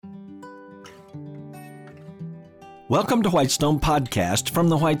Welcome to Whitestone Podcast from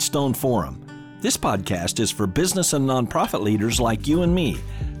the Whitestone Forum. This podcast is for business and nonprofit leaders like you and me,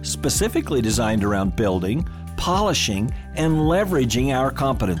 specifically designed around building, polishing, and leveraging our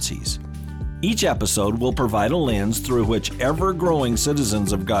competencies. Each episode will provide a lens through which ever-growing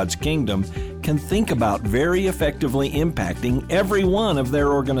citizens of God's kingdom can think about very effectively impacting every one of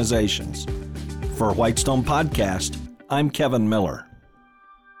their organizations. For Whitestone Podcast, I'm Kevin Miller.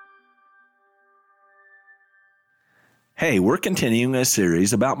 Hey, we're continuing a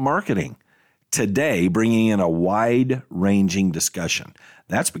series about marketing. Today, bringing in a wide-ranging discussion.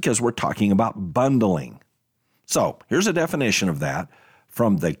 That's because we're talking about bundling. So, here's a definition of that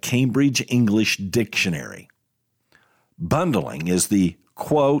from the Cambridge English Dictionary. Bundling is the,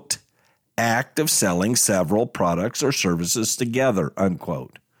 quote, act of selling several products or services together,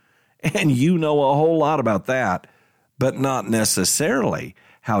 unquote. And you know a whole lot about that, but not necessarily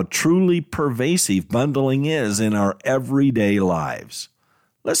how truly pervasive bundling is in our everyday lives.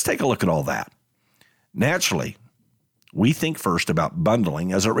 Let's take a look at all that. Naturally, we think first about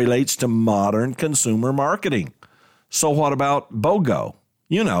bundling as it relates to modern consumer marketing. So what about BOGO?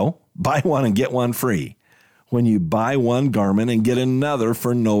 You know, buy one and get one free. When you buy one garment and get another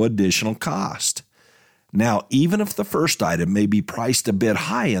for no additional cost. Now, even if the first item may be priced a bit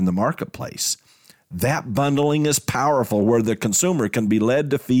high in the marketplace, that bundling is powerful where the consumer can be led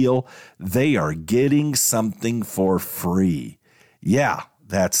to feel they are getting something for free. Yeah,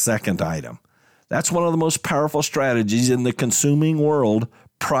 that second item. That's one of the most powerful strategies in the consuming world,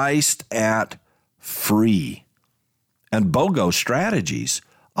 priced at free. And BOGO strategies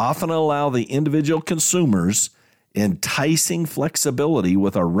often allow the individual consumers enticing flexibility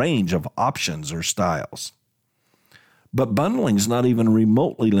with a range of options or styles. But bundling is not even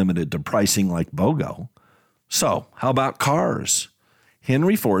remotely limited to pricing like BOGO. So, how about cars?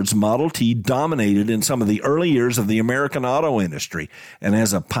 Henry Ford's Model T dominated in some of the early years of the American auto industry, and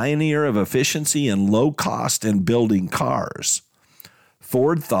as a pioneer of efficiency and low cost in building cars,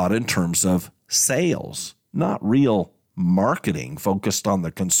 Ford thought in terms of sales, not real marketing focused on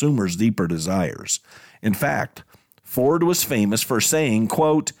the consumer's deeper desires. In fact, Ford was famous for saying,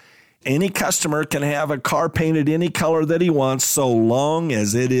 quote, any customer can have a car painted any color that he wants so long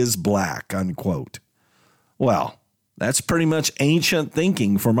as it is black, unquote. Well, that's pretty much ancient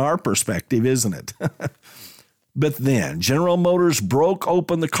thinking from our perspective, isn't it? But then General Motors broke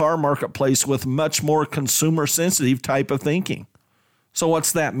open the car marketplace with much more consumer-sensitive type of thinking. So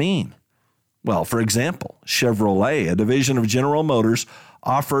what's that mean? Well, for example, Chevrolet, a division of General Motors,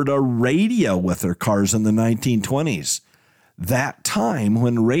 offered a radio with their cars in the 1920s. That time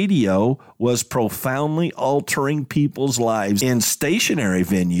when radio was profoundly altering people's lives in stationary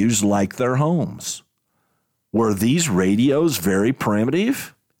venues like their homes. Were these radios very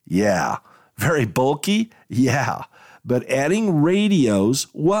primitive? Yeah. Very bulky? Yeah. But adding radios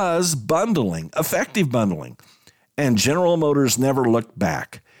was bundling, effective bundling. And General Motors never looked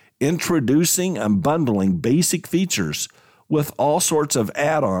back, introducing and bundling basic features with all sorts of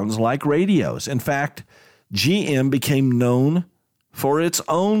add-ons like radios. In fact, GM became known for its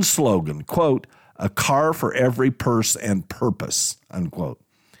own slogan, quote, a car for every purse and purpose, unquote.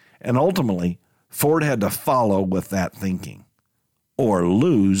 And ultimately, Ford had to follow with that thinking or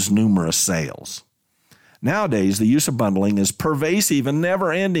lose numerous sales. Nowadays, the use of bundling is pervasive and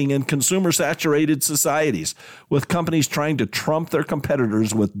never-ending in consumer-saturated societies, with companies trying to trump their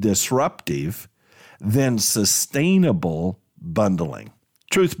competitors with disruptive, then sustainable bundling.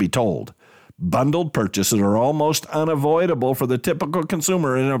 Truth be told, bundled purchases are almost unavoidable for the typical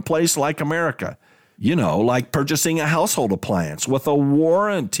consumer in a place like America. You know, like purchasing a household appliance with a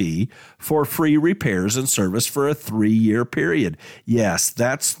warranty for free repairs and service for a 3-year period. Yes,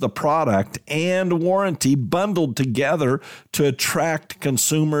 that's the product and warranty bundled together to attract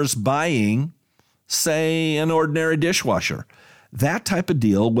consumers buying, say, an ordinary dishwasher. That type of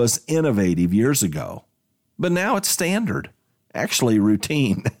deal was innovative years ago, but now it's standard, actually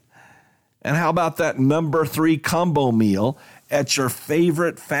routine. And how about that number 3 combo meal at your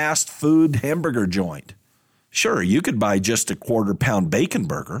favorite fast food hamburger joint? Sure, you could buy just a 1/4-pound bacon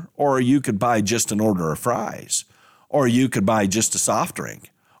burger, or you could buy just an order of fries, or you could buy just a soft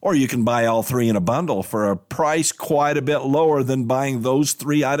drink, or you can buy all 3 in a bundle for a price quite a bit lower than buying those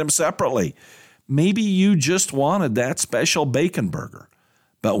 3 items separately. Maybe you just wanted that special bacon burger.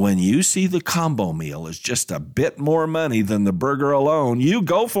 But when you see the combo meal is just a bit more money than the burger alone, you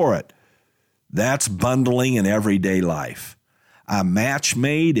go for it. That's bundling in everyday life. A match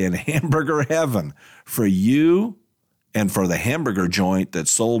made in hamburger heaven for you and for the hamburger joint that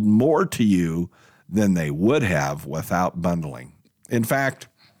sold more to you than they would have without bundling. In fact,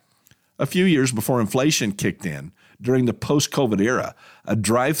 a few years before inflation kicked in, during the post-COVID era. A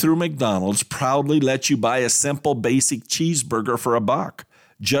drive-through McDonald's proudly lets you buy a simple basic cheeseburger for $1,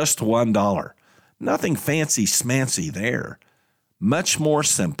 just $1. Nothing fancy smancy there. Much more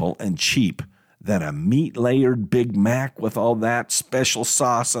simple and cheap than a meat-layered Big Mac with all that special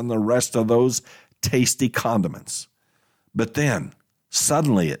sauce and the rest of those tasty condiments. But then,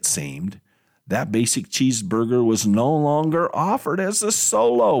 suddenly it seemed, that basic cheeseburger was no longer offered as a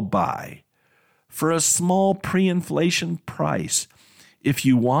solo buy. For a small pre-inflation price, if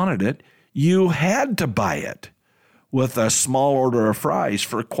you wanted it, you had to buy it, with a small order of fries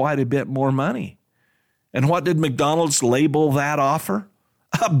for quite a bit more money. And what did McDonald's label that offer?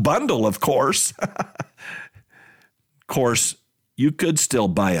 A bundle, of course. Of course, you could still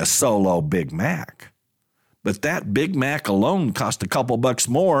buy a solo Big Mac, but that Big Mac alone cost a couple bucks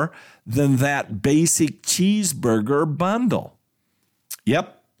more than that basic cheeseburger bundle.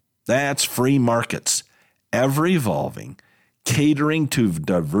 Yep, that's free markets, ever evolving, catering to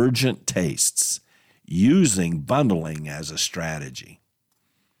divergent tastes, using bundling as a strategy.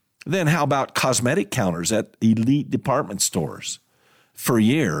 Then how about cosmetic counters at elite department stores? For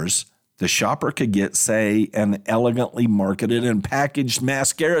years, the shopper could get, say, an elegantly marketed and packaged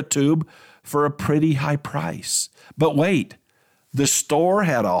mascara tube for a pretty high price. But wait, the store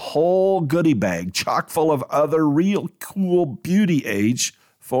had a whole goodie bag chock full of other real cool beauty aids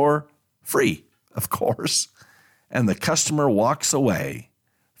for free, of course. And the customer walks away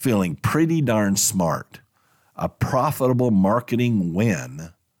feeling pretty darn smart. A profitable marketing win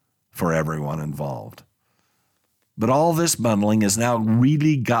for everyone involved. But all this bundling has now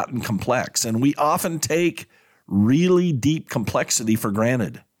really gotten complex, and we often take really deep complexity for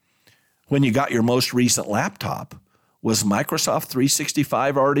granted. When you got your most recent laptop, was Microsoft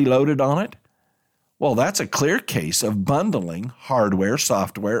 365 already loaded on it? Well, that's a clear case of bundling hardware,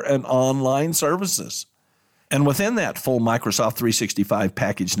 software, and online services. And within that full Microsoft 365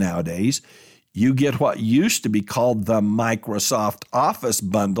 package nowadays, you get what used to be called the Microsoft Office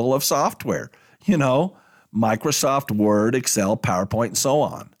bundle of software. You know, Microsoft Word, Excel, PowerPoint, and so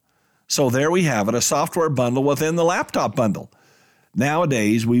on. So there we have it, a software bundle within the laptop bundle.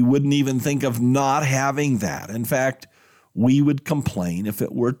 Nowadays, we wouldn't even think of not having that. In fact, we would complain if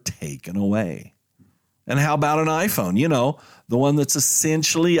it were taken away. And how about an iPhone? You know, the one that's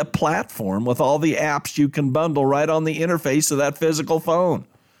essentially a platform with all the apps you can bundle right on the interface of that physical phone.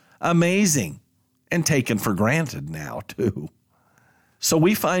 Amazing. And taken for granted now, too. So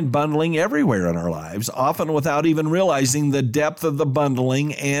we find bundling everywhere in our lives, often without even realizing the depth of the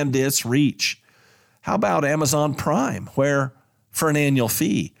bundling and its reach. How about Amazon Prime, where, for an annual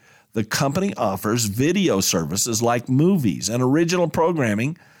fee, the company offers video services like movies and original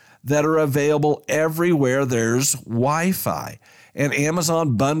programming that are available everywhere there's Wi-Fi. And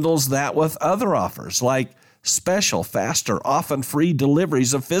Amazon bundles that with other offers like special, faster, often free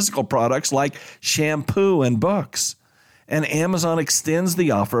deliveries of physical products like shampoo and books. And Amazon extends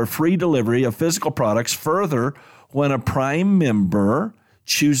the offer of free delivery of physical products further when a Prime member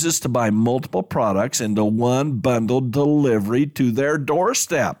chooses to buy multiple products into one bundled delivery to their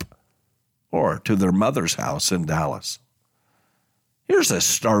doorstep or to their mother's house in Dallas. Here's a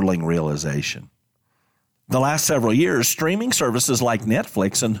startling realization. The last several years, streaming services like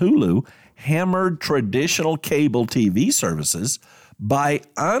Netflix and Hulu hammered traditional cable TV services by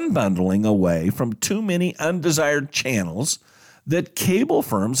unbundling away from too many undesired channels that cable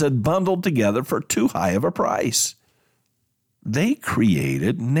firms had bundled together for too high of a price. They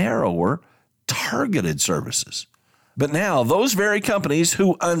created narrower, targeted services. But now, those very companies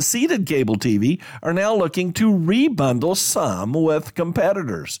who unseated cable TV are now looking to rebundle some with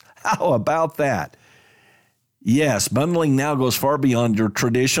competitors. How about that? Yes, bundling now goes far beyond your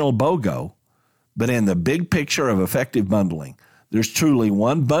traditional BOGO, but in the big picture of effective bundling, there's truly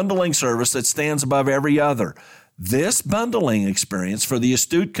one bundling service that stands above every other. This bundling experience for the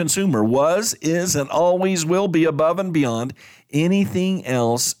astute consumer was, is, and always will be above and beyond anything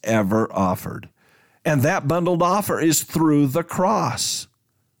else ever offered. And that bundled offer is through the cross.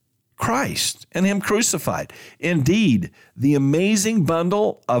 Christ and Him crucified. Indeed, the amazing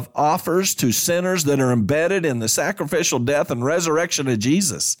bundle of offers to sinners that are embedded in the sacrificial death and resurrection of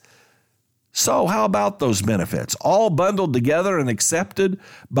Jesus. So how about those benefits, all bundled together and accepted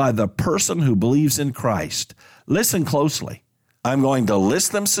by the person who believes in Christ? Listen closely. I'm going to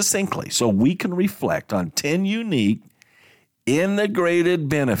list them succinctly so we can reflect on 10 unique, integrated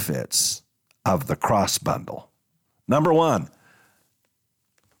benefits of the cross bundle. Number 1,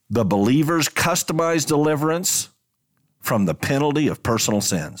 the believer's customized deliverance from the penalty of personal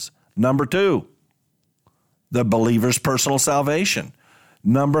sins. Number 2, the believer's personal salvation.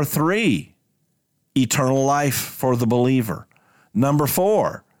 Number 3, eternal life for the believer. Number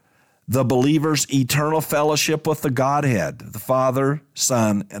 4, the believer's eternal fellowship with the Godhead, the Father,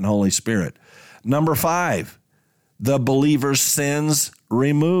 Son, and Holy Spirit. Number 5, the believer's sins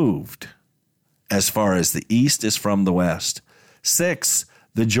removed as far as the east is from the west. 6,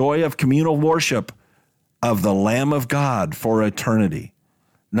 the joy of communal worship of the Lamb of God for eternity.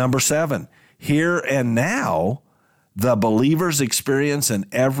 Number 7, here and now, the believer's experience and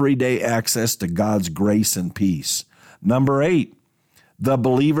everyday access to God's grace and peace. Number 8, the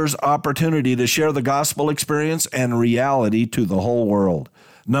believer's opportunity to share the gospel experience and reality to the whole world.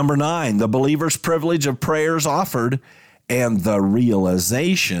 Number 9, the believer's privilege of prayers offered and the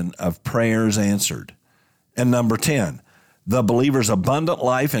realization of prayers answered. And number 10, the believer's abundant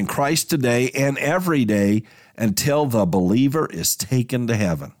life in Christ today and every day until the believer is taken to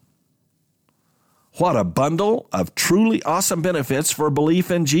heaven. What a bundle of truly awesome benefits for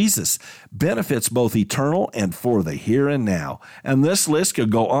belief in Jesus. Benefits both eternal and for the here and now. And this list could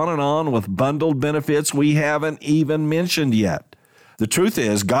go on and on with bundled benefits we haven't even mentioned yet. The truth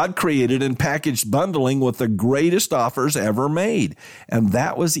is, God created and packaged bundling with the greatest offers ever made. And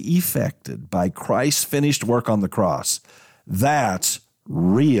that was effected by Christ's finished work on the cross. That's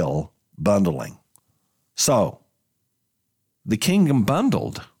real bundling. So, the kingdom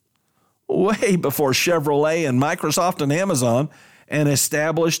bundled way before Chevrolet and Microsoft and Amazon and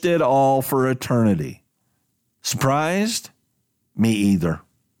established it all for eternity. Surprised? Me either,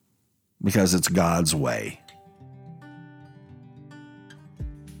 because it's God's way.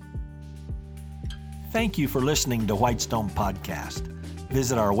 Thank you for listening to Whitestone Podcast.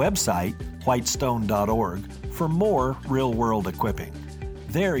 Visit our website, whitestone.org, for more real-world equipping.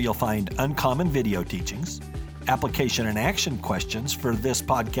 There you'll find uncommon video teachings, application and action questions for this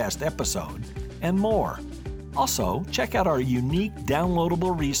podcast episode, and more. Also, check out our unique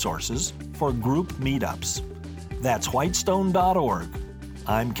downloadable resources for group meetups. That's whitestone.org.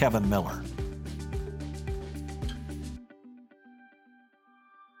 I'm Kevin Miller.